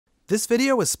This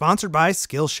video is sponsored by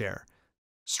Skillshare.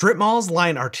 Strip malls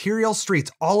line arterial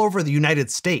streets all over the United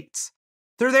States.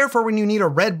 They're there for when you need a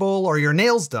Red Bull or your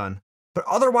nails done, but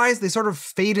otherwise they sort of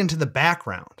fade into the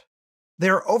background. They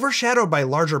are overshadowed by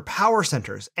larger power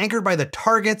centers anchored by the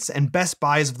Targets and Best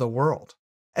Buys of the world,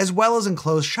 as well as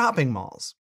enclosed shopping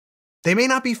malls. They may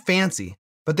not be fancy,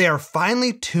 but they are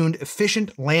finely tuned,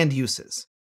 efficient land uses.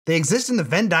 They exist in the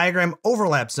Venn diagram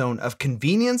overlap zone of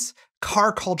convenience,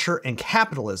 car culture, and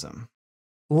capitalism.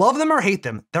 Love them or hate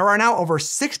them, there are now over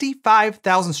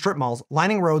 65,000 strip malls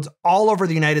lining roads all over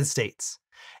the United States.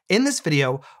 In this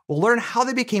video, we'll learn how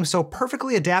they became so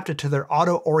perfectly adapted to their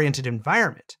auto-oriented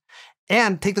environment,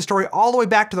 and take the story all the way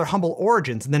back to their humble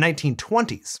origins in the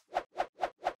 1920s.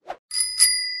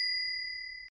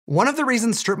 One of the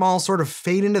reasons strip malls sort of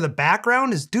fade into the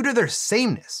background is due to their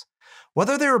sameness.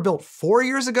 Whether they were built 4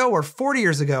 years ago or 40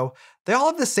 years ago, they all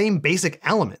have the same basic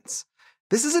elements.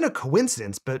 This isn't a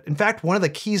coincidence, but in fact one of the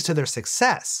keys to their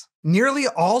success. Nearly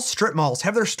all strip malls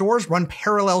have their stores run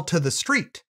parallel to the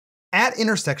street. At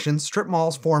intersections, strip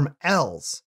malls form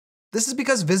Ls. This is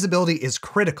because visibility is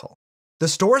critical. The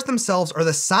stores themselves are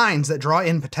the signs that draw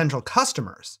in potential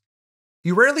customers.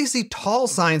 You rarely see tall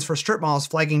signs for strip malls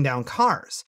flagging down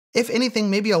cars. If anything,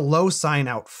 maybe a low sign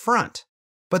out front.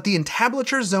 But the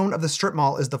entablature zone of the strip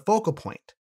mall is the focal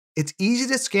point. It's easy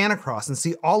to scan across and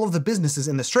see all of the businesses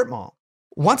in the strip mall.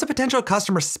 Once a potential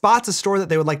customer spots a store that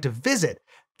they would like to visit,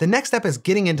 the next step is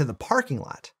getting into the parking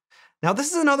lot. Now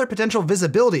this is another potential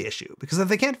visibility issue, because if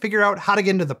they can't figure out how to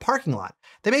get into the parking lot,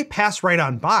 they may pass right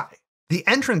on by. The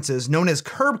entrances, known as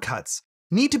curb cuts,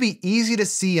 need to be easy to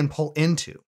see and pull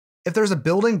into. If there's a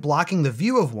building blocking the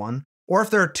view of one, or if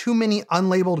there are too many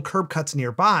unlabeled curb cuts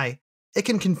nearby, it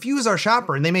can confuse our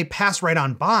shopper and they may pass right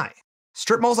on by.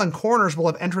 Strip malls on corners will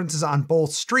have entrances on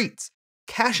both streets,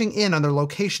 cashing in on their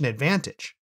location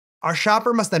advantage. Our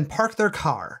shopper must then park their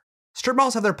car. Strip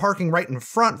malls have their parking right in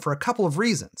front for a couple of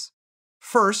reasons.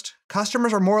 First,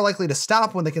 customers are more likely to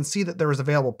stop when they can see that there is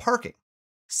available parking.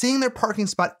 Seeing their parking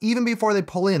spot even before they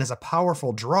pull in is a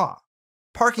powerful draw.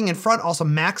 Parking in front also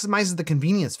maximizes the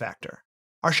convenience factor.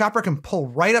 Our shopper can pull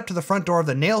right up to the front door of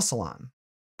the nail salon.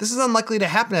 This is unlikely to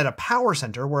happen at a power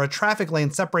center where a traffic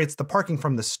lane separates the parking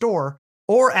from the store,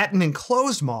 or at an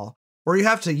enclosed mall where you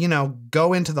have to,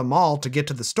 go into the mall to get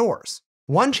to the stores.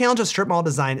 One challenge of strip mall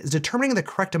design is determining the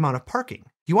correct amount of parking.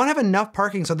 You want to have enough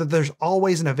parking so that there's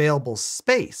always an available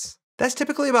space. That's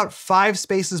typically about 5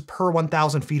 spaces per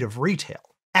 1,000 feet of retail.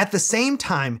 At the same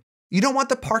time, you don't want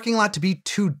the parking lot to be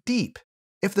too deep.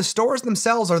 If the stores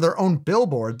themselves are their own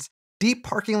billboards, deep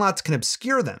parking lots can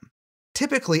obscure them.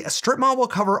 Typically, a strip mall will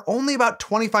cover only about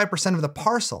 25% of the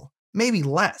parcel, maybe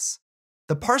less.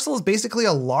 The parcel is basically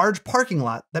a large parking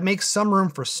lot that makes some room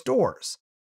for stores.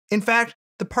 In fact,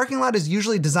 the parking lot is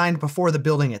usually designed before the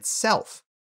building itself.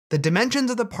 The dimensions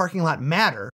of the parking lot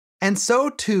matter, and so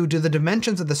too do the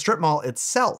dimensions of the strip mall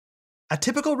itself. A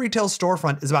typical retail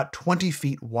storefront is about 20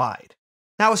 feet wide.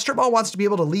 Now, a strip mall wants to be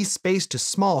able to lease space to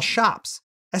small shops,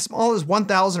 as small as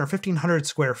 1,000 or 1,500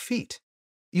 square feet.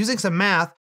 Using some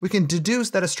math, we can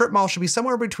deduce that a strip mall should be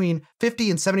somewhere between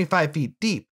 50 and 75 feet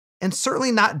deep, and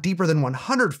certainly not deeper than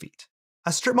 100 feet.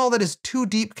 A strip mall that is too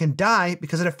deep can die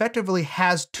because it effectively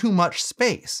has too much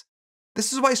space.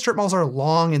 This is why strip malls are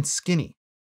long and skinny.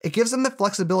 It gives them the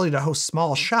flexibility to host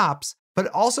small shops, but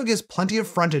it also gives plenty of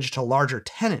frontage to larger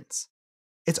tenants.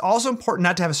 It's also important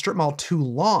not to have a strip mall too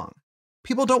long.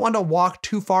 People don't want to walk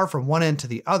too far from one end to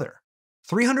the other.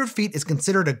 300 feet is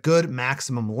considered a good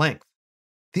maximum length.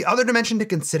 The other dimension to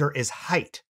consider is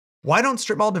height. Why don't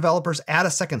strip mall developers add a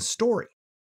second story?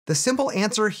 The simple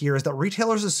answer here is that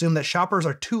retailers assume that shoppers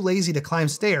are too lazy to climb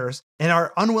stairs and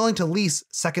are unwilling to lease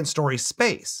second-story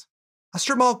space. A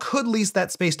strip mall could lease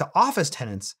that space to office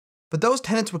tenants, but those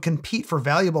tenants would compete for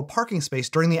valuable parking space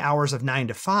during the hours of 9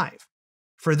 to 5.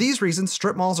 For these reasons,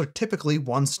 strip malls are typically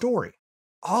one story.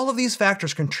 All of these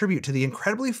factors contribute to the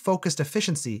incredibly focused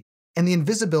efficiency and the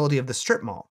invisibility of the strip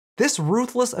mall. This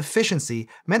ruthless efficiency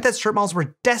meant that strip malls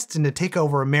were destined to take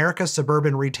over America's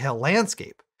suburban retail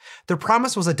landscape. Their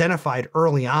promise was identified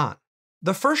early on.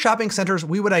 The first shopping centers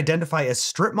we would identify as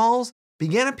strip malls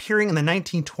began appearing in the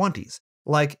 1920s,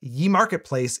 like Ye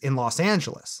Marketplace in Los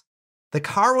Angeles. The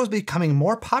car was becoming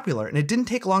more popular, and it didn't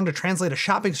take long to translate a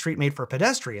shopping street made for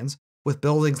pedestrians, with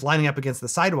buildings lining up against the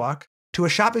sidewalk, to a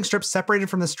shopping strip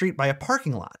separated from the street by a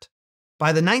parking lot.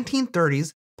 By the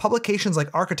 1930s, publications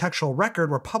like Architectural Record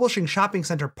were publishing shopping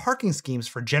center parking schemes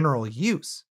for general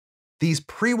use. These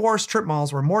pre-war strip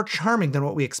malls were more charming than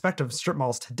what we expect of strip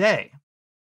malls today.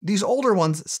 These older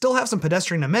ones still have some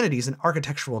pedestrian amenities and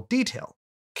architectural detail,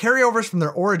 carryovers from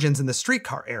their origins in the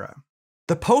streetcar era.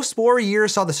 The post-war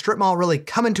years saw the strip mall really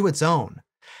come into its own.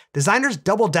 Designers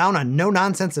doubled down on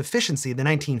no-nonsense efficiency in the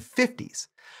 1950s.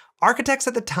 Architects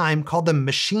at the time called them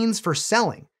machines for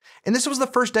selling, and this was the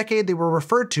first decade they were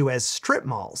referred to as strip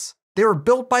malls. They were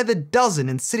built by the dozen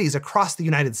in cities across the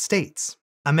United States.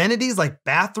 Amenities like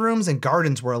bathrooms and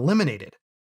gardens were eliminated.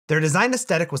 Their design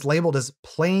aesthetic was labeled as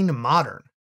plain modern.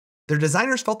 Their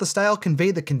designers felt the style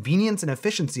conveyed the convenience and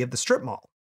efficiency of the strip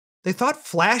mall. They thought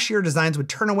flashier designs would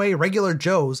turn away regular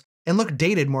Joes and look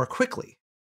dated more quickly.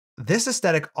 This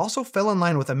aesthetic also fell in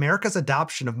line with America's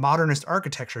adoption of modernist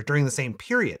architecture during the same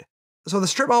period, so the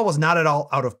strip mall was not at all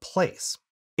out of place.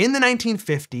 In the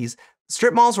 1950s,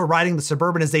 strip malls were riding the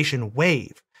suburbanization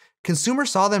wave.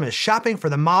 Consumers saw them as shopping for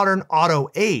the modern auto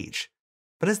age.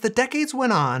 But as the decades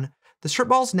went on, the strip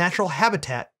mall's natural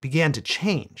habitat began to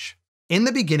change. In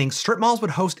the beginning, strip malls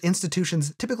would host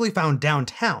institutions typically found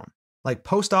downtown, like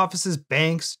post offices,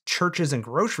 banks, churches, and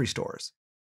grocery stores.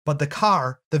 But the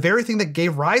car, the very thing that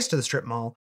gave rise to the strip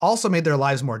mall, also made their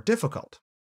lives more difficult.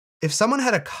 If someone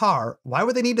had a car, why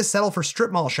would they need to settle for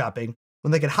strip mall shopping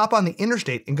when they could hop on the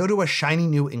interstate and go to a shiny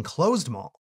new enclosed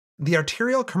mall? The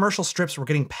arterial commercial strips were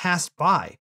getting passed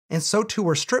by, and so too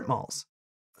were strip malls.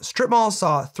 Strip malls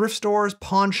saw thrift stores,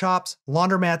 pawn shops,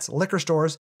 laundromats, liquor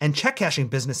stores, and check cashing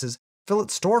businesses fill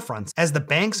its storefronts as the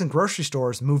banks and grocery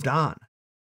stores moved on.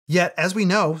 Yet, as we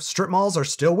know, strip malls are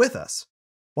still with us.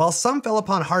 While some fell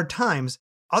upon hard times,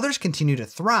 others continue to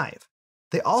thrive.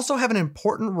 They also have an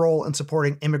important role in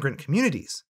supporting immigrant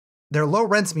communities. Their low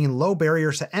rents mean low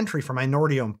barriers to entry for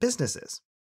minority-owned businesses.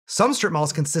 Some strip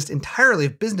malls consist entirely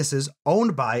of businesses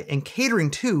owned by and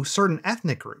catering to certain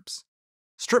ethnic groups.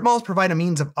 Strip malls provide a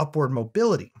means of upward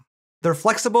mobility. Their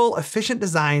flexible, efficient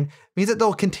design means that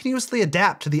they'll continuously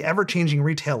adapt to the ever-changing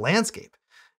retail landscape.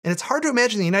 And it's hard to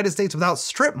imagine the United States without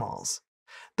strip malls.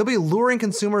 They'll be luring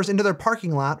consumers into their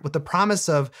parking lot with the promise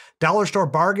of dollar store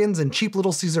bargains and cheap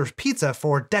Little Caesars pizza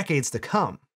for decades to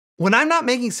come. When I'm not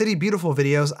making City Beautiful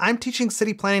videos, I'm teaching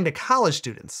city planning to college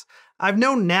students. I've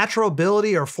no natural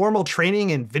ability or formal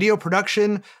training in video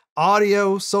production,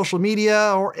 audio, social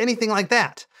media, or anything like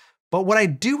that. But what I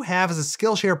do have is a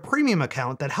Skillshare premium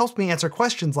account that helps me answer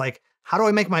questions like, how do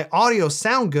I make my audio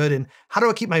sound good and how do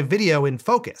I keep my video in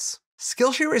focus?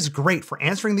 Skillshare is great for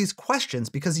answering these questions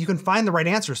because you can find the right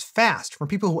answers fast from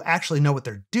people who actually know what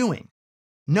they're doing.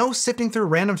 No sifting through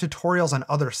random tutorials on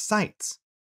other sites.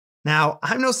 Now,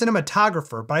 I'm no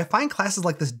cinematographer, but I find classes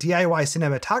like this DIY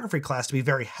cinematography class to be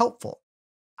very helpful.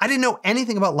 I didn't know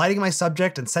anything about lighting my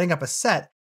subject and setting up a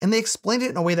set, and they explained it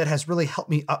in a way that has really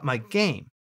helped me up my game.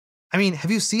 I mean,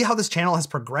 have you seen how this channel has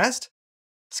progressed?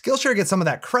 Skillshare gets some of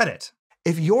that credit.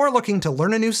 If you're looking to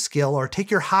learn a new skill or take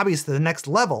your hobbies to the next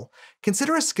level,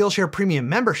 consider a Skillshare Premium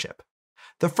membership.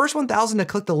 The first 1,000 to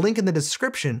click the link in the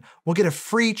description will get a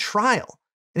free trial.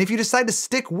 And if you decide to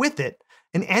stick with it,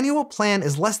 an annual plan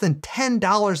is less than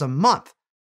 $10 a month.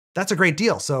 That's a great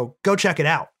deal, so go check it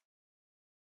out.